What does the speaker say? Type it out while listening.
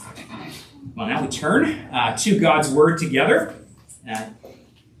Well, now we turn to God's Word together.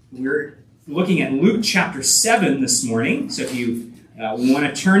 We're looking at Luke chapter 7 this morning. So if you want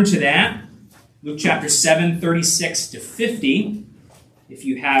to turn to that, Luke chapter 7, 36 to 50. If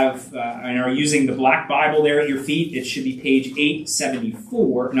you have and are using the black Bible there at your feet, it should be page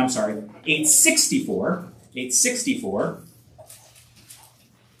 864. No, I'm sorry, 864. 864.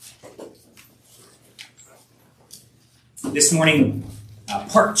 This morning,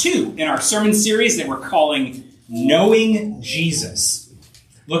 part 2 in our sermon series that we're calling Knowing Jesus.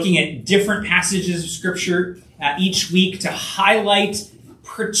 Looking at different passages of Scripture each week to highlight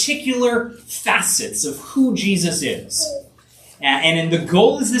particular facets of who Jesus is. And the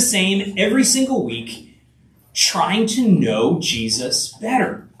goal is the same every single week, trying to know Jesus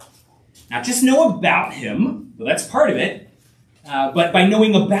better. Not just know about him, well, that's part of it, but by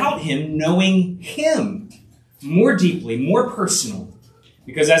knowing about him, knowing him more deeply, more personal.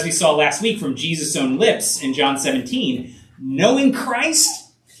 Because as we saw last week from Jesus' own lips in John 17, knowing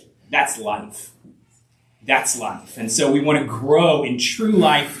Christ, that's life. That's life. And so we want to grow in true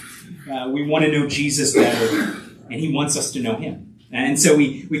life. We want to know Jesus better, and he wants us to know him. And so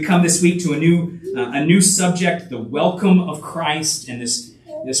we come this week to a new subject, the welcome of Christ, and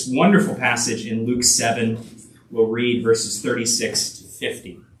this wonderful passage in Luke 7. We'll read verses 36 to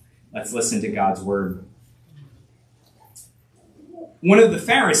 50. Let's listen to God's word. One of the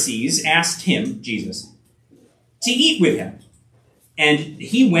Pharisees asked him, Jesus, to eat with him. And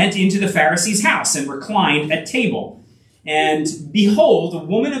he went into the Pharisee's house and reclined at table. And behold, a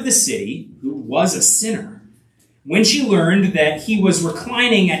woman of the city, who was a sinner, when she learned that he was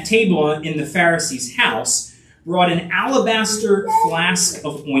reclining at table in the Pharisee's house, brought an alabaster flask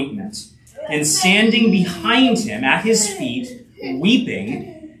of ointment. And standing behind him at his feet,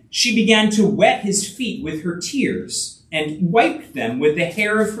 weeping, she began to wet his feet with her tears, and wiped them with the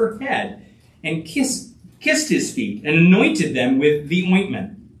hair of her head, and kissed his feet, and anointed them with the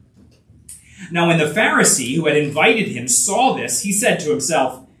ointment. Now when the Pharisee who had invited him saw this, he said to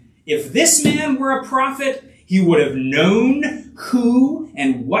himself, if this man were a prophet, he would have known who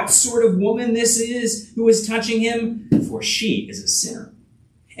and what sort of woman this is who is touching him, for she is a sinner.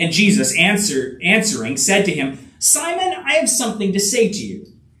 And Jesus answering said to him, Simon, I have something to say to you.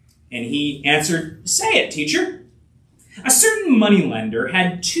 And he answered, say it, teacher. A certain moneylender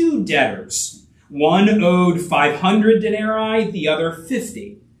had 2 debtors. One owed 500 denarii, the other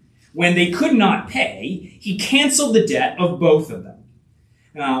 50. When they could not pay, he canceled the debt of both of them.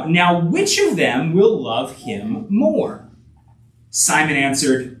 Now, which of them will love him more? Simon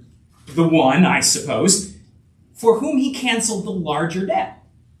answered, the one, I suppose, for whom he canceled the larger debt.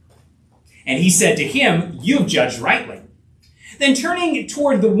 And he said to him, you have judged rightly. Then turning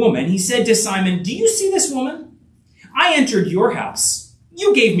toward the woman, he said to Simon, do you see this woman? I entered your house.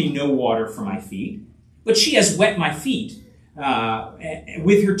 You gave me no water for my feet, but she has wet my feet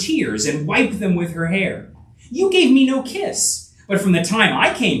with her tears and wiped them with her hair. You gave me no kiss, but from the time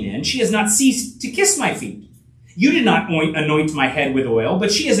I came in, she has not ceased to kiss my feet. You did not anoint my head with oil,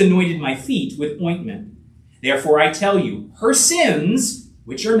 but she has anointed my feet with ointment. Therefore I tell you, her sins,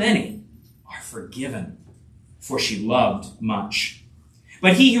 which are many, are forgiven, for she loved much.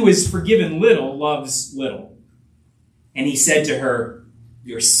 But he who is forgiven little loves little. And he said to her,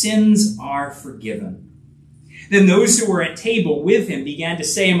 your sins are forgiven. Then those who were at table with him began to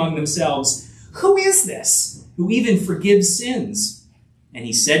say among themselves, who is this who even forgives sins? And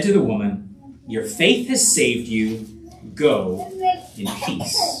he said to the woman, your faith has saved you. Go in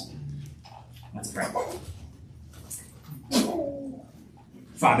peace. Let's pray.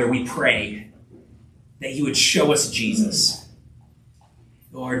 Father, we pray that you would show us Jesus.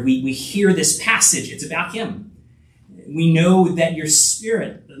 Lord, we hear this passage. It's about him. We know that your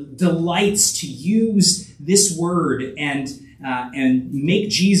Spirit delights to use this word and make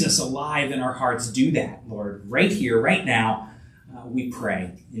Jesus alive in our hearts. Do that, Lord, right here, right now. We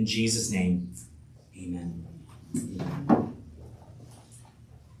pray in Jesus' name. Amen.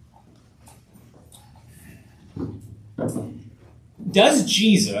 Does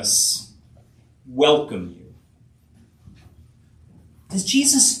Jesus welcome you? Does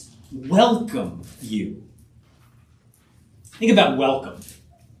Jesus welcome you? Think about welcome.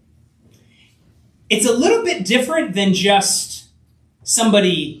 It's a little bit different than just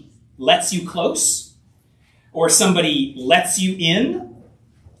somebody lets you close or somebody lets you in.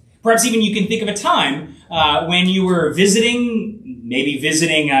 Perhaps even you can think of a time when you were maybe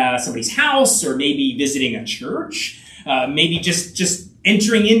visiting somebody's house or maybe visiting a church, maybe just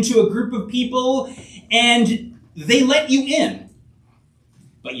entering into a group of people and they let you in,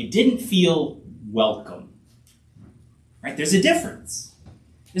 but you didn't feel welcome. Right? There's a difference.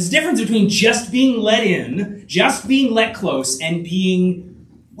 There's a difference between just being let in, just being let close, and being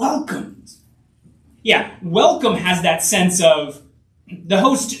welcomed. Yeah, welcome has that sense of the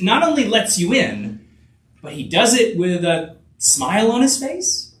host not only lets you in, but he does it with a smile on his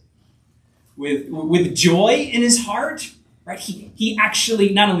face, with joy in his heart. Right? He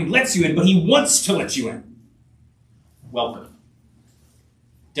actually not only lets you in, but he wants to let you in. Welcome.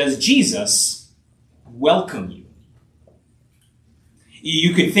 Does Jesus welcome you?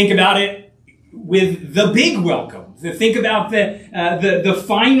 You could think about it with the big welcome. Think about the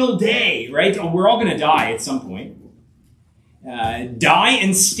final day, right? We're all going to die at some point. Die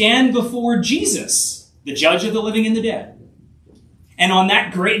and stand before Jesus, the judge of the living and the dead. And on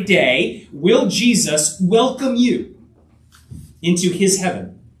that great day, will Jesus welcome you into his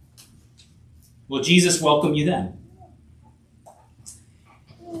heaven? Will Jesus welcome you then?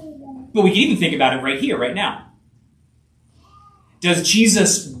 But we can even think about it right here, right now. Does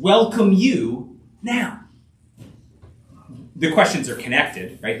Jesus welcome you now? The questions are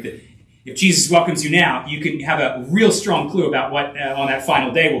connected, right? If Jesus welcomes you now, you can have a real strong clue about what on that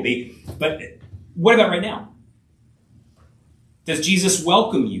final day will be. But what about right now? Does Jesus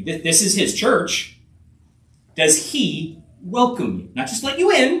welcome you? This is his church. Does he welcome you? Not just let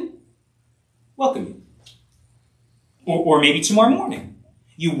you in, welcome you. Or maybe tomorrow morning,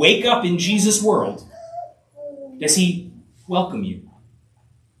 you wake up in Jesus' world. Does he welcome you?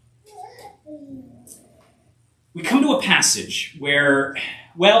 We come to a passage where,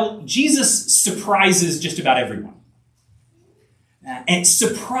 well, Jesus surprises just about everyone. And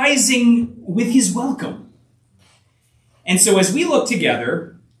surprising with his welcome. And so as we look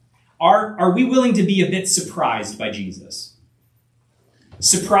together, are we willing to be a bit surprised by Jesus?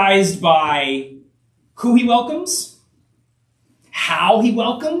 Surprised by who he welcomes, how he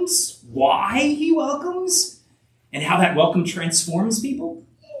welcomes, why he welcomes, and how that welcome transforms people?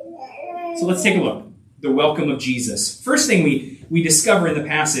 So let's take a look. The welcome of Jesus. First thing we discover in the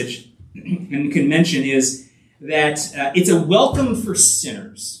passage and can mention is that it's a welcome for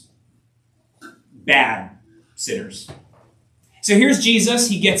sinners. Bad sinners. So here's Jesus.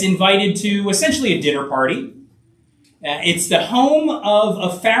 He gets invited to essentially a dinner party. It's the home of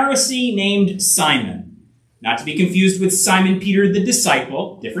a Pharisee named Simon. Not to be confused with Simon Peter the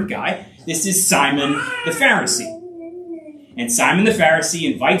disciple, different guy. This is Simon the Pharisee. And Simon the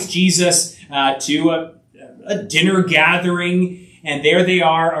Pharisee invites Jesus to a dinner gathering, and there they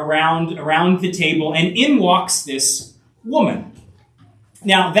are around the table, and in walks this woman.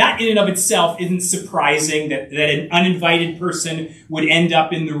 Now, that in and of itself isn't surprising that an uninvited person would end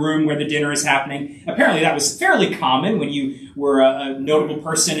up in the room where the dinner is happening. Apparently, that was fairly common when you were a notable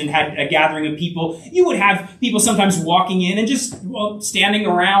person and had a gathering of people. You would have people sometimes walking in and just standing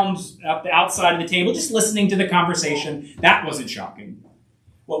around at the outside of the table, just listening to the conversation. That wasn't shocking.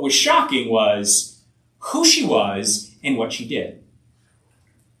 What was shocking was who she was and what she did.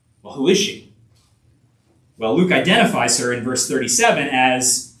 Well, who is she? Well, Luke identifies her in verse 37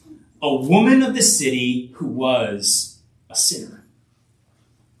 as a woman of the city who was a sinner.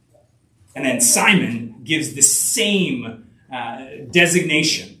 And then Simon gives the same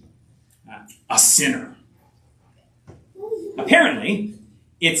designation, a sinner. Apparently,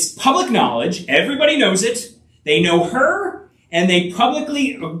 it's public knowledge. Everybody knows it. They know her, and they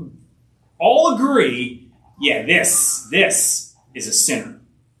publicly all agree, yeah, this is a sinner.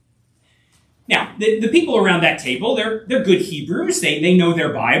 Now, the people around that table, they're good Hebrews. They know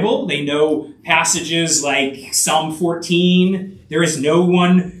their Bible. They know passages like Psalm 14. There is no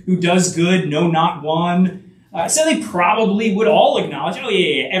one who does good, no, not one. So they probably would all acknowledge, oh,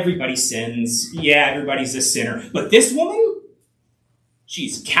 yeah, everybody sins. Yeah, everybody's a sinner. But this woman,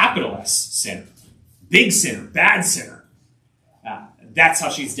 she's capital S sinner. Big sinner, bad sinner. That's how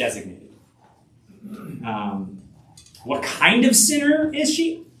she's designated. What kind of sinner is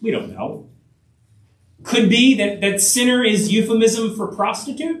she? We don't know. Could be that sinner is euphemism for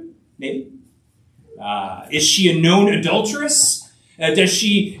prostitute, maybe. Is she a known adulteress? Is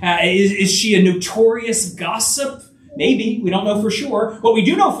she a notorious gossip? Maybe. We don't know for sure. What we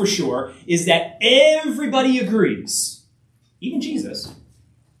do know for sure is that everybody agrees, even Jesus,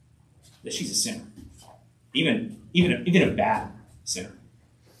 that she's a sinner. Even a bad sinner.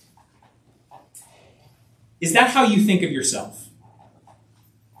 Is that how you think of yourself?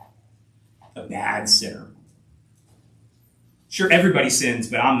 A bad sinner. Sure, everybody sins,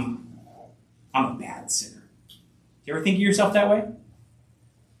 but I'm a bad sinner. Do you ever think of yourself that way?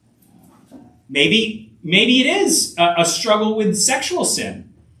 Maybe it is a struggle with sexual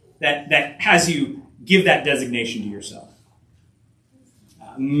sin that has you give that designation to yourself.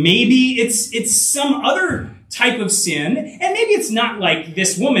 Maybe it's some other type of sin, and maybe it's not like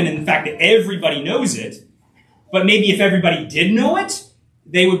this woman in the fact that everybody knows it, but maybe if everybody did know it,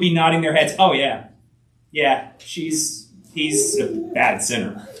 they would be nodding their heads, oh yeah, he's a bad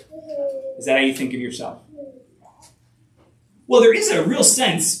sinner. Is that how you think of yourself? Well, there is a real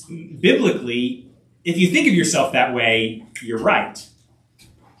sense, biblically, if you think of yourself that way, you're right.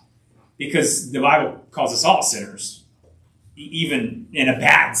 Because the Bible calls us all sinners, even in a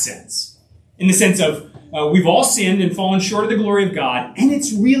bad sense. In the sense of, we've all sinned and fallen short of the glory of God, and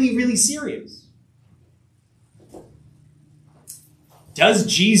it's really, really serious. Does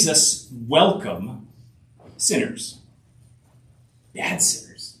Jesus welcome sinners? Bad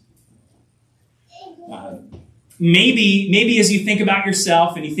sinners? Maybe as you think about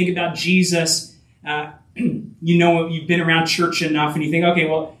yourself and you think about Jesus, you've been around church enough and you think, okay,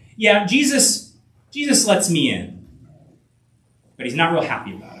 well, yeah, Jesus lets me in, but he's not real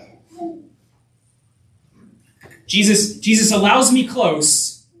happy about it. Jesus allows me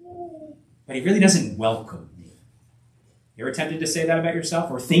close, but he really doesn't welcome me. You ever tempted to say that about yourself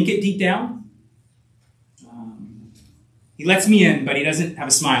or think it deep down? He lets me in, but he doesn't have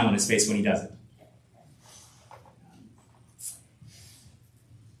a smile on his face when he does it.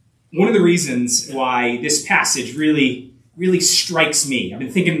 One of the reasons why this passage really, really strikes me, I've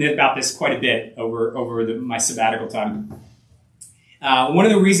been thinking about this quite a bit over my sabbatical time. One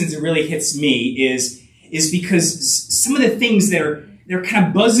of the reasons it really hits me is because some of the things they're kind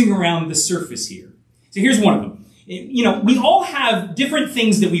of buzzing around the surface here. So here's one of them. We all have different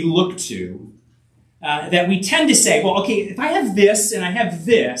things that we look to that we tend to say, well, okay, if I have this and I have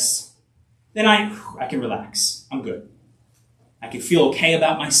this, then I can relax. I'm good. I can feel okay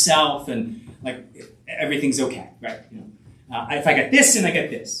about myself and like everything's okay, right? If I got this and I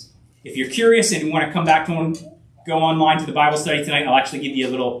got this. If you're curious and you want to come back to go online to the Bible study tonight, I'll actually give you a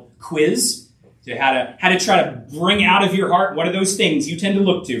little quiz to how to try to bring out of your heart what are those things you tend to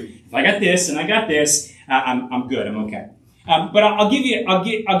look to. If I got this and I got this, I'm good. I'm okay. But I'll give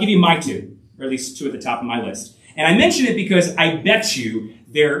you my two, or at least two at the top of my list. And I mention it because I bet you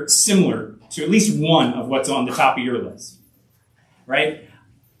they're similar to at least one of what's on the top of your list. Right?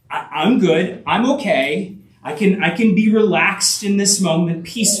 I'm good. I'm okay. I can be relaxed in this moment,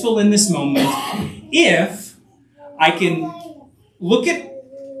 peaceful in this moment, if I can look at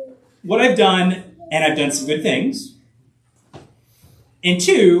what I've done, and I've done some good things. And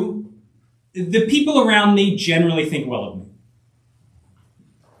two, the people around me generally think well of me.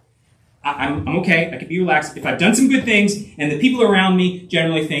 I'm okay. I can be relaxed if I've done some good things, and the people around me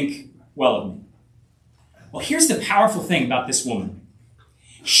generally think well of me. Well, here's the powerful thing about this woman.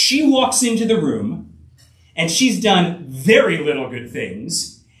 She walks into the room, and she's done very little good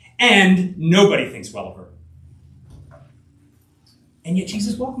things, and nobody thinks well of her. And yet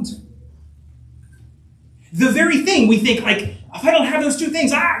Jesus welcomes her. The very thing we think, like, if I don't have those two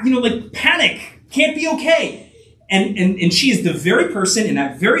things, like panic, can't be okay. And she is the very person in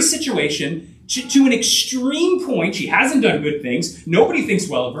that very situation, to an extreme point. She hasn't done good things. Nobody thinks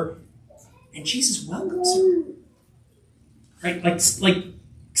well of her. And Jesus welcomes her. Right? Like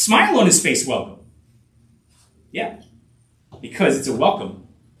smile on his face welcome. Yeah. Because it's a welcome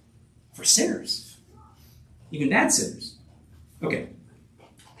for sinners. Even bad sinners. Okay.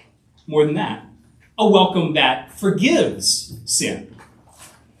 More than that. A welcome that forgives sin.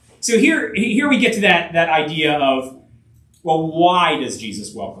 So here we get to that idea of, well, why does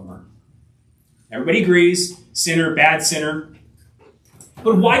Jesus welcome her? Everybody agrees, sinner, bad sinner.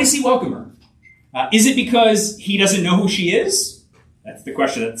 But why does he welcome her? Is it because he doesn't know who she is? That's the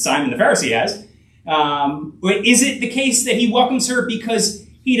question that Simon the Pharisee has. But is it the case that he welcomes her because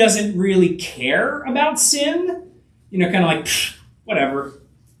he doesn't really care about sin? Kind of like, whatever.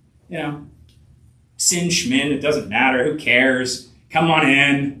 Sin schmin, it doesn't matter. Who cares? Come on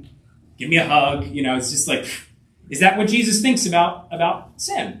in. Give me a hug. It's just like, is that what Jesus thinks about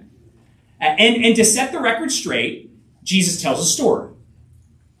sin? And to set the record straight, Jesus tells a story.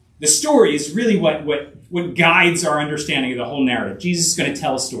 The story is really what guides our understanding of the whole narrative. Jesus is going to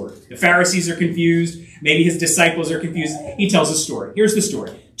tell a story. The Pharisees are confused. Maybe his disciples are confused. He tells a story. Here's the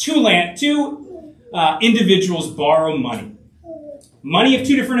story. Two individuals borrow money. Money of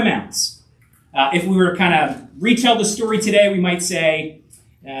two different amounts. If we were to kind of retell the story today, we might say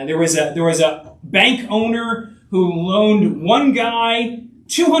there was a bank owner who loaned one guy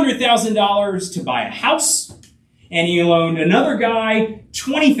 $200,000 to buy a house, and he loaned another guy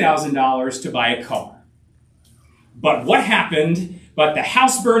 $20,000 to buy a car. But what happened? But the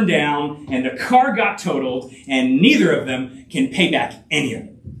house burned down, and the car got totaled, and neither of them can pay back any of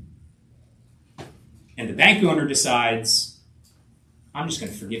it. And the bank owner decides, I'm just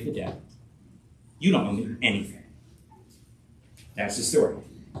going to forgive the debt. You don't owe me anything. That's the story.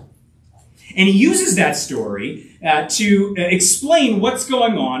 And he uses that story to explain what's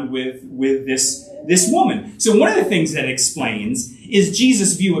going on with this woman. So one of the things that explains is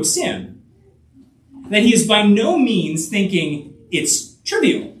Jesus' view of sin. That he is by no means thinking it's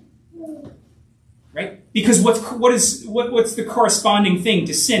trivial. Right? Because what's the corresponding thing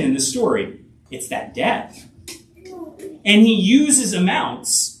to sin in the story? It's that debt. And he uses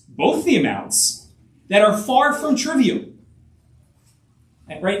amounts, both the amounts, that are far from trivial.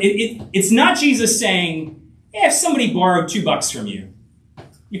 Right? It's not Jesus saying, if somebody borrowed $2 from you,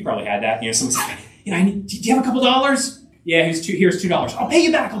 you probably had that. Someone said, do you have a couple dollars? Yeah, here's $2. I'll pay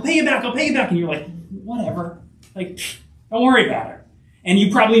you back. And you're like, whatever. Like, don't worry about it. And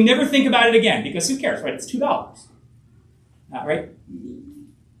you probably never think about it again because who cares, right? It's $2. Right?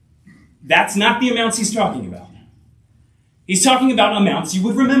 That's not the amounts he's talking about. He's talking about amounts you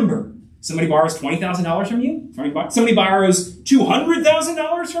would remember. Somebody borrows $20,000 from you. Somebody borrows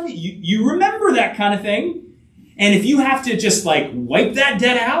 $200,000 from you. You remember that kind of thing. And if you have to just wipe that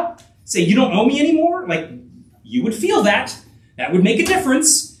debt out, say you don't owe me anymore, you would feel that. That would make a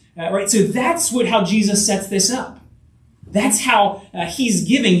difference. Right? So that's how Jesus sets this up. That's how he's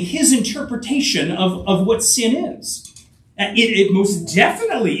giving his interpretation of what sin is. It most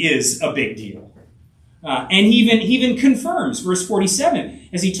definitely is a big deal. And he even confirms, verse 47,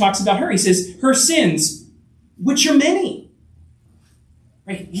 as he talks about her, he says, her sins, which are many.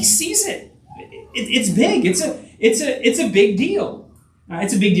 Right? He sees it. It's big. It's a big deal.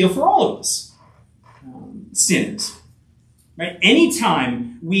 It's a big deal for all of us. Sins. Right?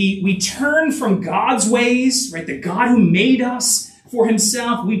 Anytime we turn from God's ways, right, the God who made us for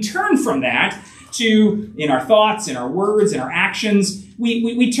himself, we turn from that to, in our thoughts, in our words, in our actions,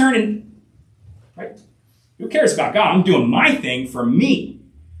 we turn and, right? Who cares about God? I'm doing my thing for me.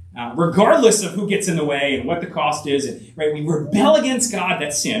 Regardless of who gets in the way and what the cost is. Right? We rebel against God,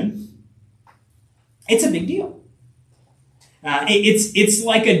 that's sin. It's a big deal. It's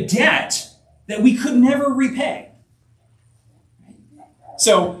like a debt that we could never repay.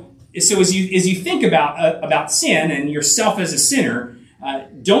 So as you think about sin and yourself as a sinner,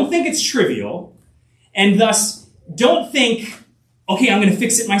 don't think it's trivial, and thus don't think, okay, I'm going to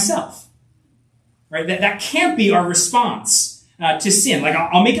fix it myself. Right? That can't be our response to sin.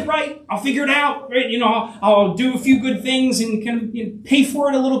 I'll make it right. I'll figure it out. Right? I'll do a few good things and kind of pay for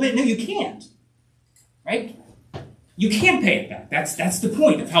it a little bit. No, you can't. Right? You can't pay it back. That's the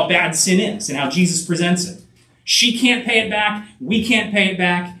point of how bad sin is and how Jesus presents it. She can't pay it back. We can't pay it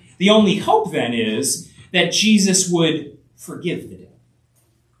back. The only hope then is that Jesus would forgive the debt.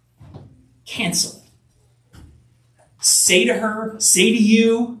 Cancel it. Say to her, say to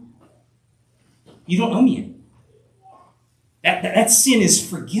you, you don't owe me any. That sin is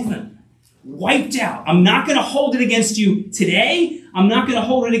forgiven, wiped out. I'm not going to hold it against you today. I'm not going to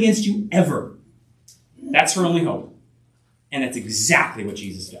hold it against you ever. That's her only hope. And that's exactly what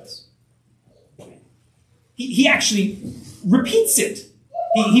Jesus does. He actually repeats it.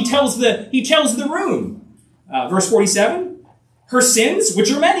 He tells the room. Verse 47, her sins,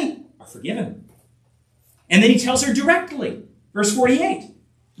 which are many, are forgiven. And then he tells her directly. Verse 48,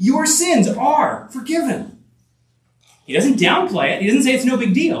 your sins are forgiven. He doesn't downplay it. He doesn't say it's no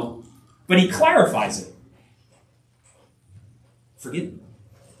big deal, but he clarifies it. Forgiven.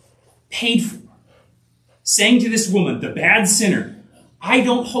 Paid for. Saying to this woman, the bad sinner, I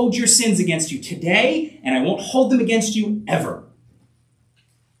don't hold your sins against you today, and I won't hold them against you ever.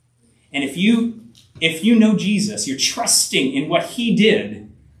 And if you know Jesus, you're trusting in what he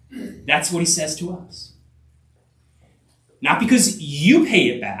did, that's what he says to us. Not because you pay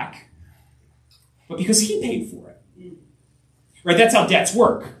it back, but because he paid for it. Right? That's how debts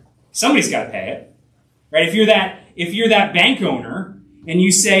work. Somebody's got to pay it. Right? If you're that bank owner and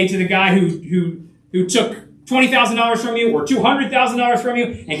you say to the guy who took $20,000 from you or $200,000 from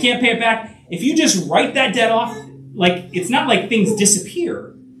you and can't pay it back, if you just write that debt off, it's not like things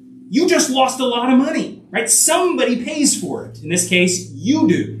disappear. You just lost a lot of money, right? Somebody pays for it. In this case, you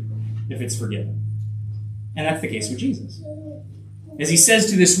do, if it's forgiven. And that's the case with Jesus. As he says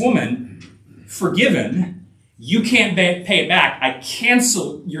to this woman, forgiven, you can't pay it back. I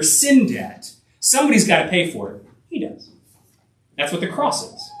cancel your sin debt. Somebody's got to pay for it. He does. That's what the cross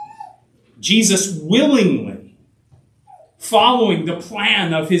is. Jesus willingly, following the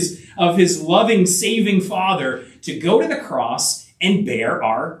plan of his loving, saving Father, to go to the cross and bear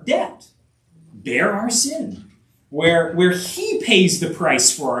our debt, bear our sin, where he pays the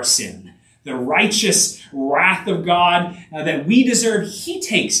price for our sin, the righteous wrath of God that we deserve. He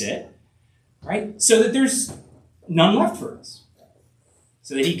takes it, right, so that there's none left for us.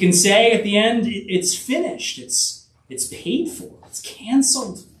 so that he can say at the end, it's finished, it's paid for, it's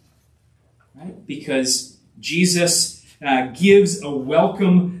canceled, right? Because Jesus gives a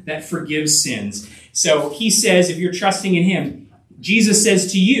welcome that forgives sins. So he says, if you're trusting in him, Jesus says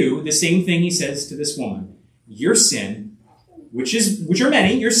to you the same thing he says to this woman. Your sin, which are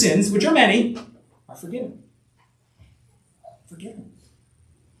many, your sins, which are many, are forgiven. Forgiven.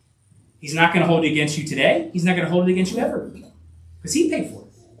 He's not going to hold it against you today. He's not going to hold it against you ever. Because he paid for it.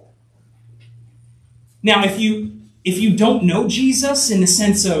 Now, if you don't know Jesus in the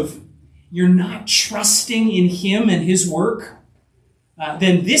sense of you're not trusting in him and his work,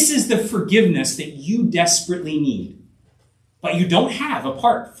 then this is the forgiveness that you desperately need. But you don't have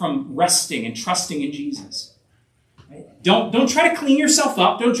apart from resting and trusting in Jesus. Right? Don't try to clean yourself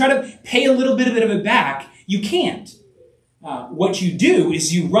up. Don't try to pay a little bit of it back. You can't. What you do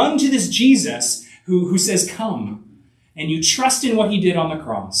is you run to this Jesus who says, come. And you trust in what he did on the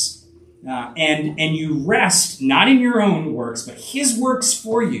cross. And you rest not in your own works, but his works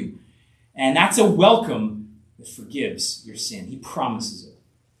for you. And that's a welcome that forgives your sin. He promises it.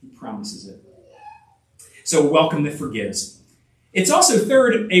 He promises it. So a welcome that forgives. It's also,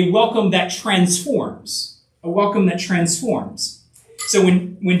 third, a welcome that transforms. A welcome that transforms. So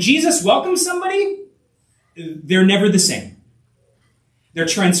when Jesus welcomes somebody, they're never the same. They're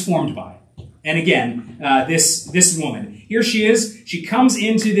transformed by it. And again, this woman, here she is. She comes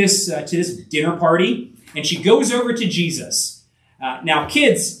into this dinner party, and she goes over to Jesus. Now,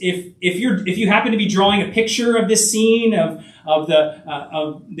 kids, if you happen to be drawing a picture of this scene of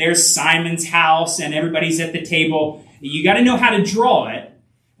there's Simon's house and everybody's at the table, you got to know how to draw it.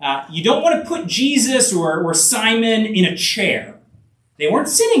 You don't want to put Jesus or Simon in a chair. They weren't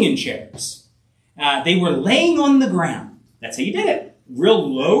sitting in chairs. They were laying on the ground. That's how you did it.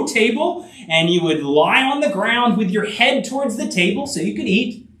 Real low table, and you would lie on the ground with your head towards the table so you could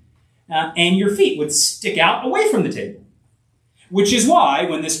eat, and your feet would stick out away from the table. Which is why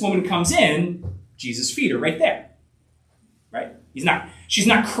when this woman comes in, Jesus' feet are right there. Right? She's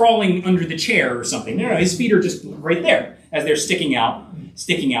not crawling under the chair or something. No, his feet are just right there as they're sticking out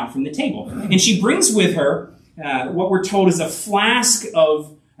from the table. And she brings with her what we're told is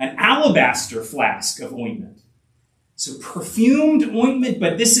an alabaster flask of ointment. So perfumed ointment,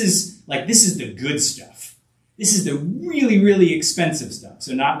 but this is the good stuff. This is the really, really expensive stuff.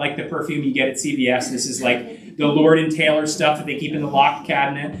 So not like the perfume you get at CVS. This is like the Lord & Taylor stuff that they keep in the locked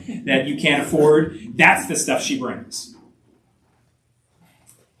cabinet that you can't afford. That's the stuff she brings.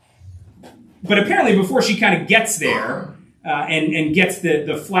 But apparently before she kind of gets there and gets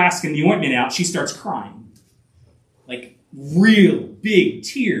the flask and the ointment out, she starts crying. Like real big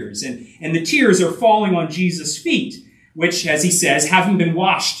tears. And the tears are falling on Jesus' feet, which, as he says, haven't been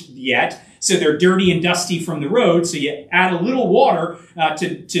washed yet. So they're dirty and dusty from the road. So you add a little water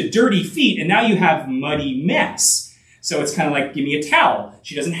to dirty feet, and now you have muddy mess. So it's kind of like, give me a towel.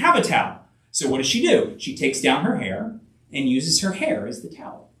 She doesn't have a towel. So what does she do? She takes down her hair and uses her hair as the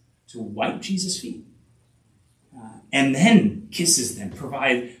towel to wipe Jesus' feet. And then kisses them,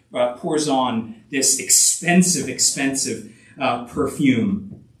 pours on this expensive perfume.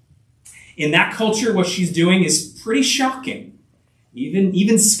 In that culture, what she's doing is pretty shocking,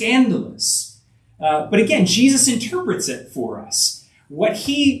 even scandalous. But again, Jesus interprets it for us. What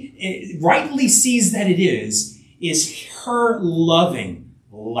he rightly sees that it is her loving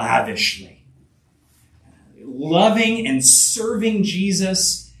lavishly. Loving and serving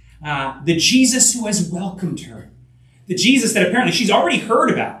Jesus, the Jesus who has welcomed her. The Jesus that apparently she's already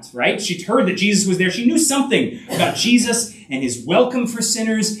heard about, right? She'd heard that Jesus was there. She knew something about Jesus and his welcome for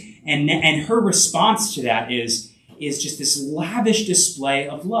sinners. And her response to that is just this lavish display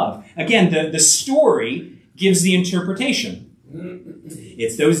of love. Again, the story gives the interpretation.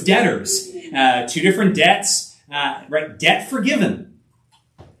 It's those debtors, two different debts, right? Debt forgiven.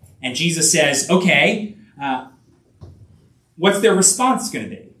 And Jesus says, okay, what's their response going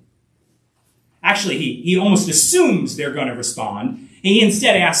to be? Actually, he almost assumes they're going to respond. He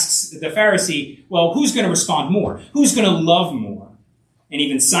instead asks the Pharisee, well, who's going to respond more? Who's going to love more? And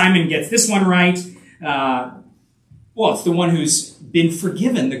even Simon gets this one right. It's the one who's been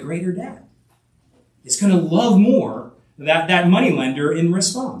forgiven the greater debt. It's going to love more that moneylender in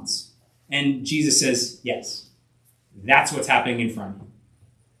response. And Jesus says, yes, that's what's happening in front of you.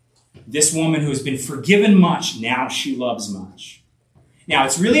 This woman who has been forgiven much, now she loves much. Now,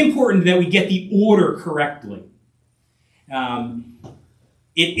 it's really important that we get the order correctly. It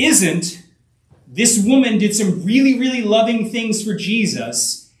isn't, this woman did some really, really loving things for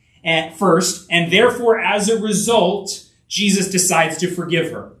Jesus at first, and therefore, as a result, Jesus decides to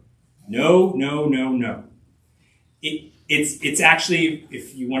forgive her. No. It It's actually,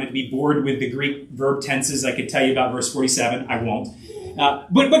 if you wanted to be bored with the Greek verb tenses, I could tell you about verse 47. I won't.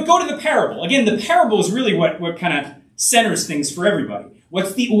 But go to the parable. Again, the parable is really what kind of centers things for everybody.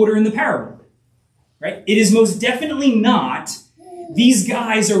 What's the order in the parable? Right? It is most definitely not, these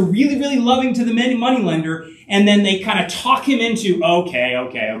guys are really, really loving to the moneylender, and then they kind of talk him into, okay,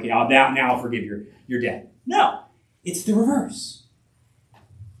 now I'll forgive your debt. No, it's the reverse.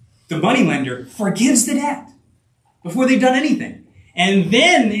 The moneylender forgives the debt before they've done anything. And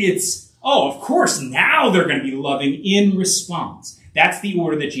then it's, of course, now they're going to be loving in response. That's the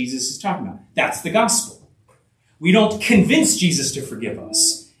order that Jesus is talking about. That's the gospel. We don't convince Jesus to forgive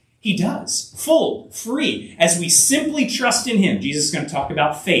us. He does, full, free, as we simply trust in him. Jesus is going to talk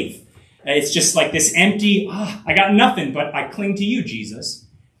about faith. It's just like this empty, I got nothing, but I cling to you, Jesus.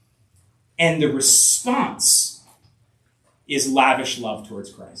 And the response is lavish love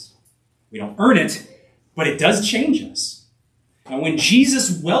towards Christ. We don't earn it, but it does change us. And when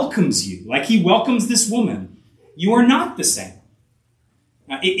Jesus welcomes you, like he welcomes this woman, you are not the same.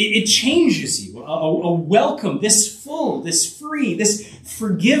 It changes you. A welcome, this full, this free, this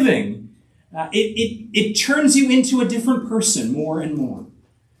forgiving, it turns you into a different person more and more.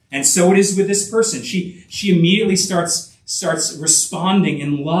 And so it is with this person. She immediately starts responding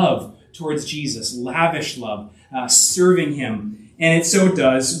in love towards Jesus, lavish love, serving him. And so it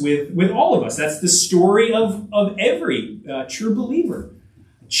does with all of us. That's the story of every true believer.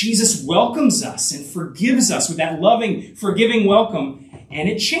 Jesus welcomes us and forgives us with that loving, forgiving welcome, and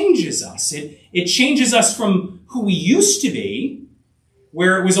it changes us. It changes us from who we used to be,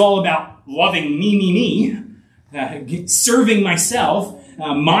 where it was all about loving me, serving myself,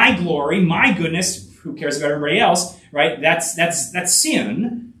 my glory, my goodness. Who cares about everybody else, right? That's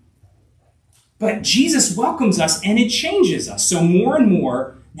sin. But Jesus welcomes us, and it changes us. So more and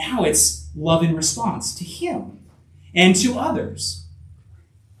more, now it's love in response to him and to others.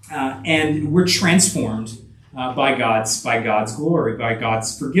 And we're transformed by God's glory, by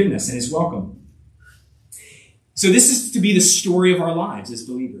God's forgiveness and his welcome. So this is to be the story of our lives as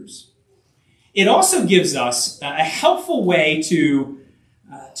believers. It also gives us a helpful way to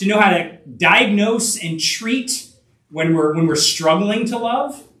know how to diagnose and treat when we're struggling to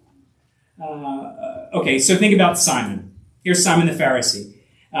love. Okay, so think about Simon. Here's Simon the Pharisee.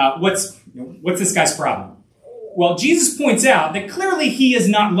 What's this guy's problem? Well, Jesus points out that clearly he is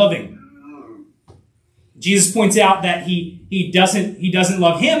not loving. Jesus points out that he doesn't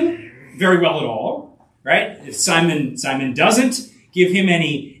love him very well at all, right? If Simon doesn't give him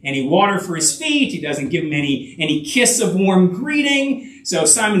any water for his feet, he doesn't give him any kiss of warm greeting. So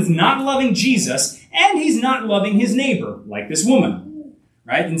Simon's not loving Jesus, and he's not loving his neighbor, like this woman,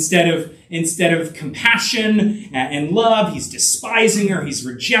 right? Instead of compassion and love, he's despising her, he's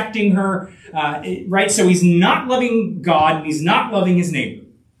rejecting her, right? So he's not loving God, and he's not loving his neighbor.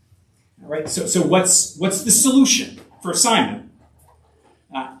 Right? So what's the solution for Simon?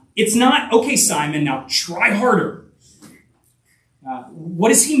 It's not, okay, Simon, now try harder.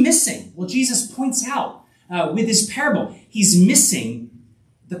 What is he missing? Well, Jesus points out with his parable, he's missing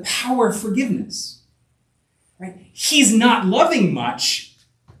the power of forgiveness. Right? He's not loving much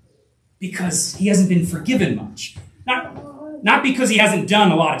because he hasn't been forgiven much. Not because he hasn't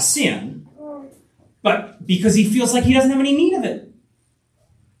done a lot of sin, but because he feels like he doesn't have any need of it.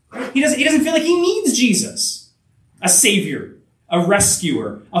 He doesn't feel like he needs Jesus, a savior, a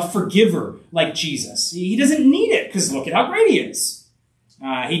rescuer, a forgiver like Jesus. He doesn't need it because look at how great he is.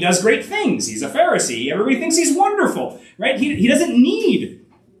 He does great things. He's a Pharisee. Everybody thinks he's wonderful, right? He doesn't need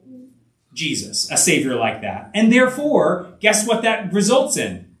Jesus, a savior like that. And therefore, guess what that results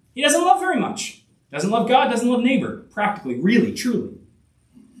in? He doesn't love very much. Doesn't love God, doesn't love neighbor, practically, really, truly.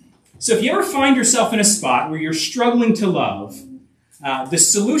 So if you ever find yourself in a spot where you're struggling to love, the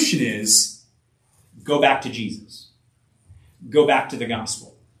solution is go back to Jesus. Go back to the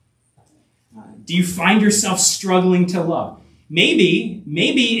gospel. Do you find yourself struggling to love? Maybe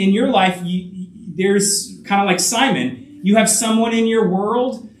in your life, there's kind of like Simon, you have someone in your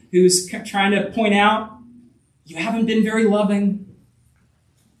world who's trying to point out you haven't been very loving.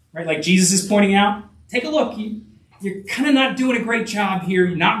 Right? Like Jesus is pointing out, take a look. You're kind of not doing a great job here.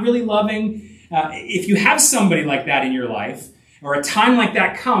 You're not really loving. If you have somebody like that in your life, or a time like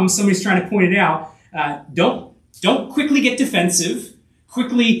that comes, somebody's trying to point it out, don't quickly get defensive,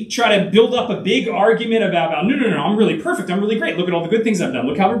 quickly try to build up a big argument about no, I'm really perfect, I'm really great, look at all the good things I've done,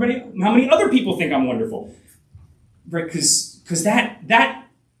 look how many other people think I'm wonderful. Right? Because that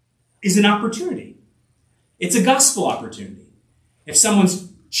is an opportunity. It's a gospel opportunity. If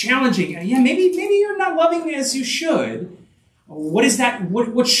someone's challenging, maybe you're not loving as you should, what is that,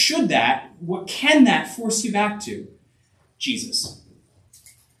 what should that, what can that force you back to? Jesus.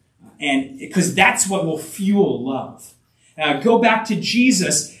 And because that's what will fuel love. Go back to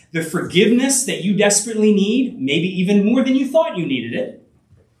Jesus, the forgiveness that you desperately need, maybe even more than you thought you needed it.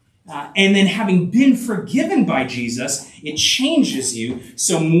 And then having been forgiven by Jesus, it changes you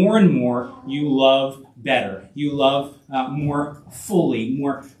so more and more you love better. You love more fully,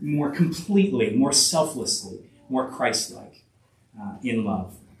 more completely, more selflessly, more Christ-like in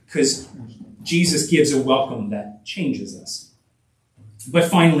love. Because Jesus gives a welcome that changes us. But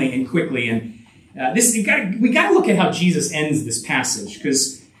finally and quickly, and we got to look at how Jesus ends this passage.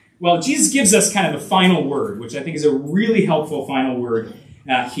 Because, well, Jesus gives us kind of a final word, which I think is a really helpful final word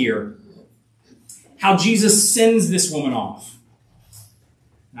here. How Jesus sends this woman off.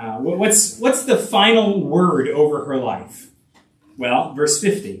 What's the final word over her life? Well, verse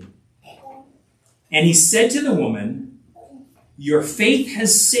 50. And he said to the woman, "Your faith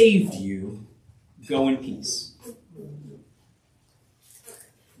has saved you. Go in peace."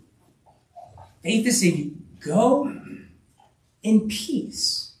 Faith has saved you. Go in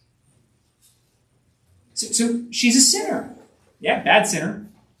peace. So she's a sinner. Yeah, bad sinner.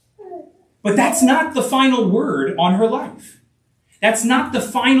 But that's not the final word on her life. That's not the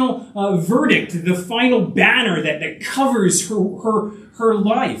final verdict, the final banner that covers her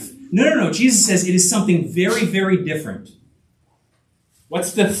life. No. Jesus says it is something very, very different.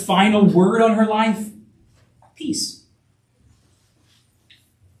 What's the final word on her life? Peace.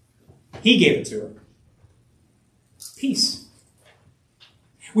 He gave it to her. Peace.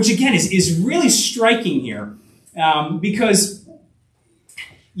 Which again is really striking here because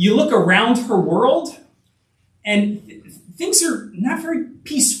you look around her world and things are not very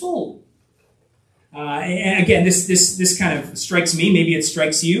peaceful. And again, this kind of strikes me. Maybe it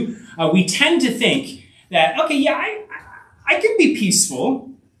strikes you. We tend to think that, okay, yeah, I can be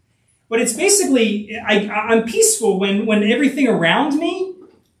peaceful, but it's basically I'm peaceful when everything around me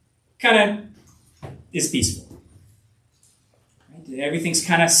kind of is peaceful. Right? Everything's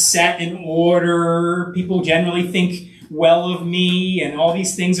kind of set in order. People generally think well of me, and all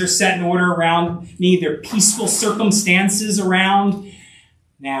these things are set in order around me. There are peaceful circumstances around.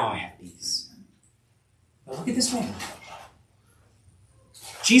 Now I have peace. But look at this woman.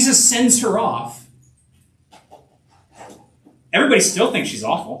 Jesus sends her off. Everybody still thinks she's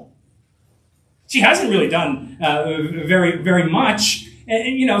awful. She hasn't really done very, very much.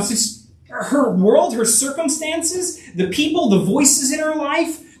 And it's just her world, her circumstances, the people, the voices in her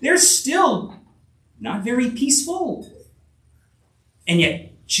life, they're still not very peaceful. And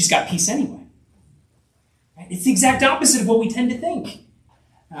yet, she's got peace anyway. It's the exact opposite of what we tend to think.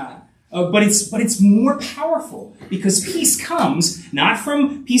 But it's more powerful because peace comes not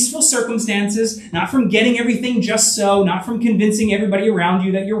from peaceful circumstances, not from getting everything just so, not from convincing everybody around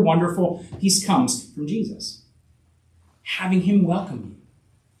you that you're wonderful. Peace comes from Jesus. Having him welcome you.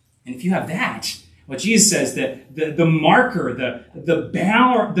 And if you have that, what Jesus says, that the marker, the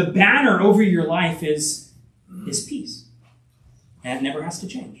banner over your life is peace. And it never has to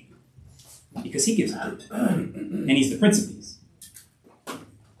change. Because he gives it to you. And he's the Prince of Peace.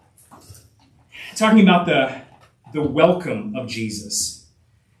 Talking about the welcome of Jesus.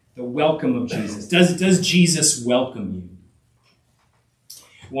 The welcome of Jesus. Does Jesus welcome you?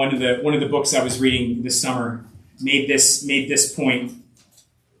 One of the books I was reading this summer made this point.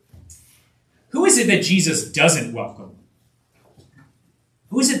 Who is it that Jesus doesn't welcome?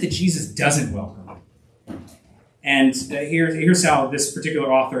 Who is it that Jesus doesn't welcome? And here's how this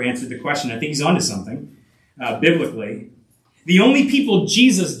particular author answered the question. I think he's onto something, biblically. The only people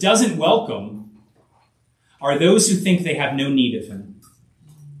Jesus doesn't welcome are those who think they have no need of him.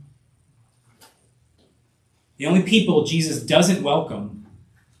 The only people Jesus doesn't welcome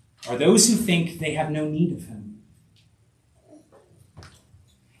are those who think they have no need of him.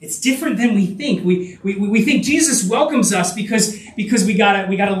 It's different than we think. We think Jesus welcomes us because we got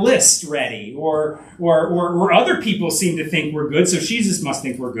a list ready, or other people seem to think we're good, so Jesus must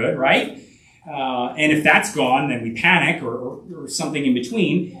think we're good, right? And if that's gone, then we panic or something in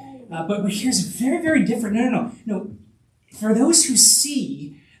between. But here's very, very different. No. For those who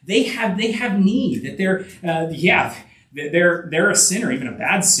see, they have need, that they're a sinner, even a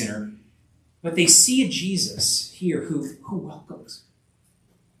bad sinner, but they see a Jesus here who welcomes.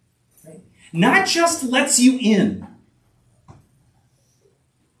 Not just lets you in,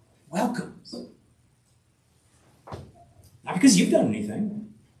 welcomes. Not because you've done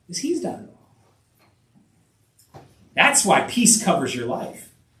anything, because he's done it all. That's why peace covers your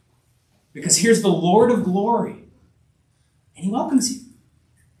life. Because here's the Lord of glory, and he welcomes you.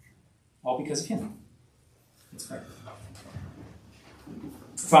 All because of him. Let's pray.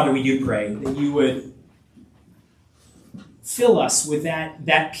 Father, we do pray that you would fill us with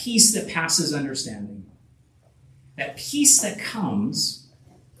that peace that passes understanding. That peace that comes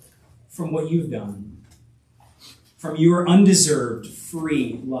from what you've done, from your undeserved,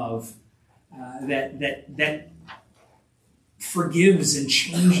 free love that forgives and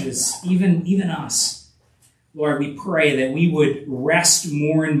changes even us. Lord, we pray that we would rest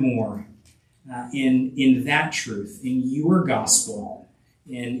more and more in that truth, in your gospel,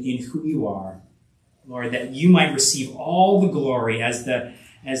 in who you are. Lord, that you might receive all the glory as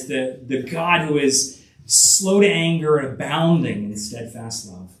the God who is slow to anger and abounding in steadfast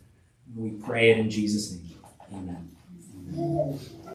love. We pray it in Jesus' name. Amen.